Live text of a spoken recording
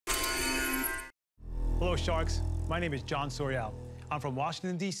Hello, Sharks. My name is John Sorial. I'm from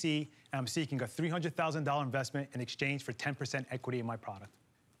Washington, D.C., and I'm seeking a $300,000 investment in exchange for 10% equity in my product.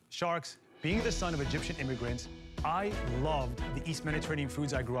 Sharks, being the son of Egyptian immigrants, I loved the East Mediterranean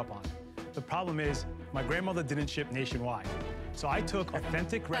foods I grew up on. The problem is, my grandmother didn't ship nationwide. So I took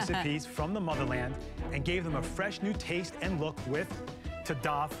authentic recipes from the motherland and gave them a fresh new taste and look with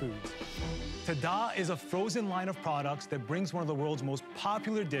TaDah Foods. TaDah is a frozen line of products that brings one of the world's most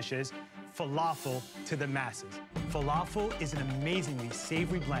popular dishes, falafel, to the masses. Falafel is an amazingly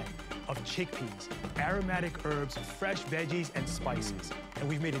savory blend of chickpeas, aromatic herbs, fresh veggies, and spices. And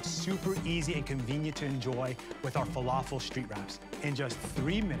we've made it super easy and convenient to enjoy with our falafel street wraps. In just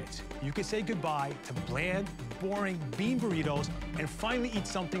 3 minutes, you can say goodbye to bland, boring bean burritos and finally eat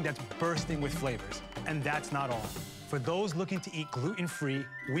something that's bursting with flavors. And that's not all. For those looking to eat gluten-free,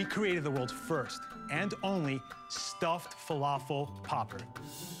 we created the world's first and only stuffed falafel popper.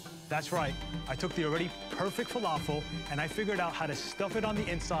 That's right, I took the already perfect falafel and I figured out how to stuff it on the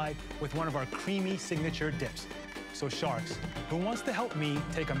inside with one of our creamy signature dips. So Sharks, who wants to help me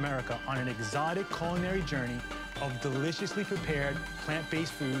take America on an exotic culinary journey of deliciously prepared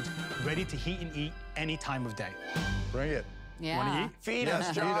plant-based foods ready to heat and eat any time of day? Bring it. Yeah. Want to eat? Feed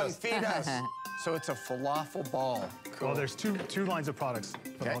us, John, feed us. So it's a falafel ball. Cool. Well, there's two lines of products.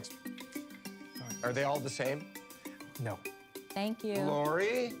 Okay. Are they all the same? No. Thank you.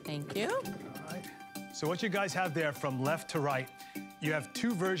 Lori? Thank you. All right. So what you guys have there from left to right, you have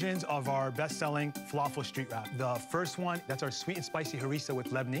two versions of our best-selling falafel street wrap. The first one, that's our sweet and spicy harissa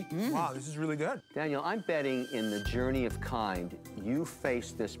with lebni. Wow, this is really good. Daniel, I'm betting in the journey of kind, you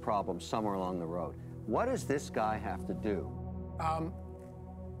faced this problem somewhere along the road. What does this guy have to do?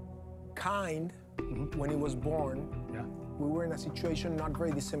 Kind, when he was born, we were in a situation not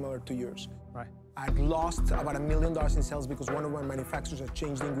very dissimilar to yours. Right. I'd lost about $1 million in sales because one of my manufacturers had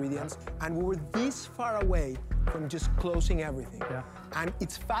changed the ingredients, and we were this far away from just closing everything. Yeah. And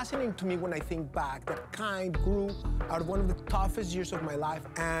it's fascinating to me when I think back that Kind grew out of one of the toughest years of my life,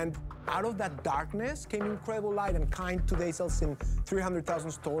 and out of that darkness came incredible light, and Kind today sells in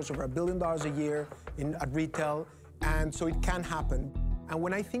 300,000 stores, over $1 billion a year at retail, and so it can happen. And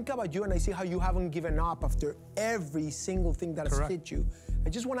when I think about you and I see how you haven't given up after every single thing that has hit you, I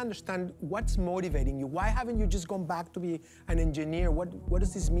just want to understand what's motivating you. Why haven't you just gone back to be an engineer? What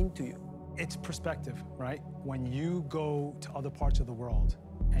does this mean to you? It's perspective, right? When you go to other parts of the world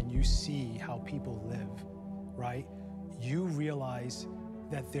and you see how people live, right? You realize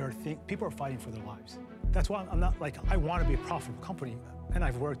that people are fighting for their lives. That's why I'm not like, I want to be a profitable company, and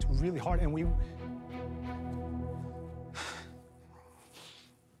I've worked really hard,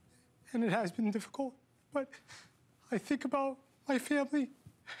 and it has been difficult, but I think about my family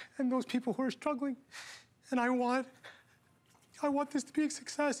and those people who are struggling, and I want this to be a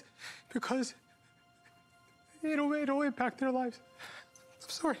success because it'll impact their lives. I'm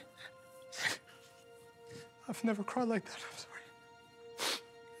sorry. I've never cried like that,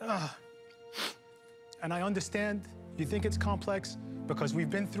 I'm sorry. And I understand you think it's complex because we've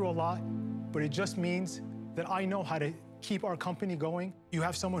been through a lot, but it just means that I know how to keep our company going. You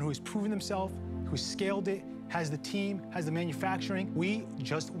have someone who has proven himself, who scaled it, has the team, has the manufacturing. We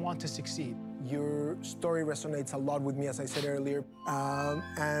just want to succeed. Your story resonates a lot with me, as I said earlier.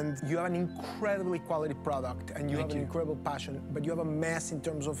 And you have an incredibly quality product, and you have an incredible passion, but you have a mess in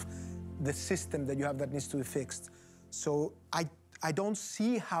terms of the system that you have that needs to be fixed. So I don't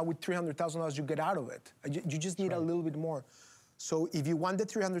see how with $300,000 you get out of it. You just need a little bit more. So if you want the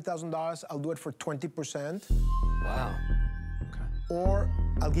 $300,000, I'll do it for 20%. Wow. Okay. Or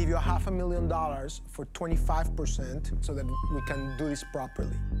I'll give you $500,000 for 25% so that we can do this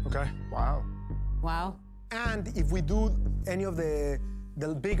properly. Okay. Wow. Wow. And if we do any of the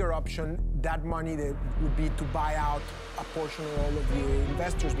bigger option, that money that would be to buy out a portion of all of your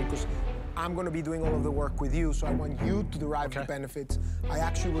investors, because I'm going to be doing all of the work with you, so I want you to derive the benefits. I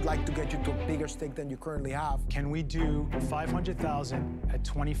actually would like to get you to a bigger stake than you currently have. Can we do $500,000 at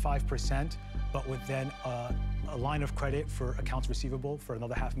 25%, but with then a line of credit for accounts receivable for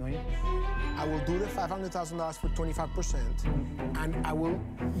another $500,000? I will do the $500,000 for 25%, and I will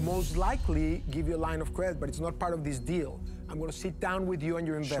most likely give you a line of credit, but it's not part of this deal. I'm going to sit down with you and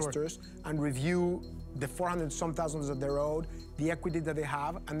your investors and review the 400-some thousand that they're owed, the equity that they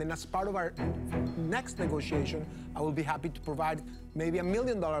have, and then as part of our next negotiation, I will be happy to provide maybe $1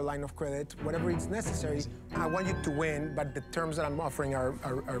 million line of credit, whatever is necessary. I want you to win, but the terms that I'm offering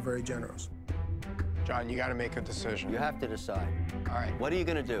are very generous. John, you got to make a decision. You have to decide. All right. What are you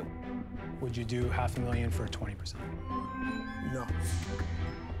going to do? Would you do $500,000 for 20%? No.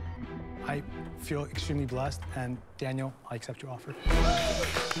 I feel extremely blessed, and Daniel, I accept your offer.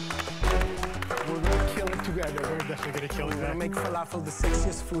 We're going to kill We're definitely gonna kill it. We're gonna make falafel the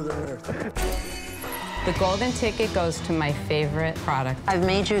sexiest food on earth. The golden ticket goes to my favorite product. I've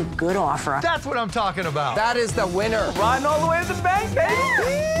made you a good offer. That's what I'm talking about. That is the winner. Riding all the way to the bank,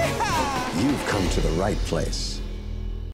 baby. You've come to the right place.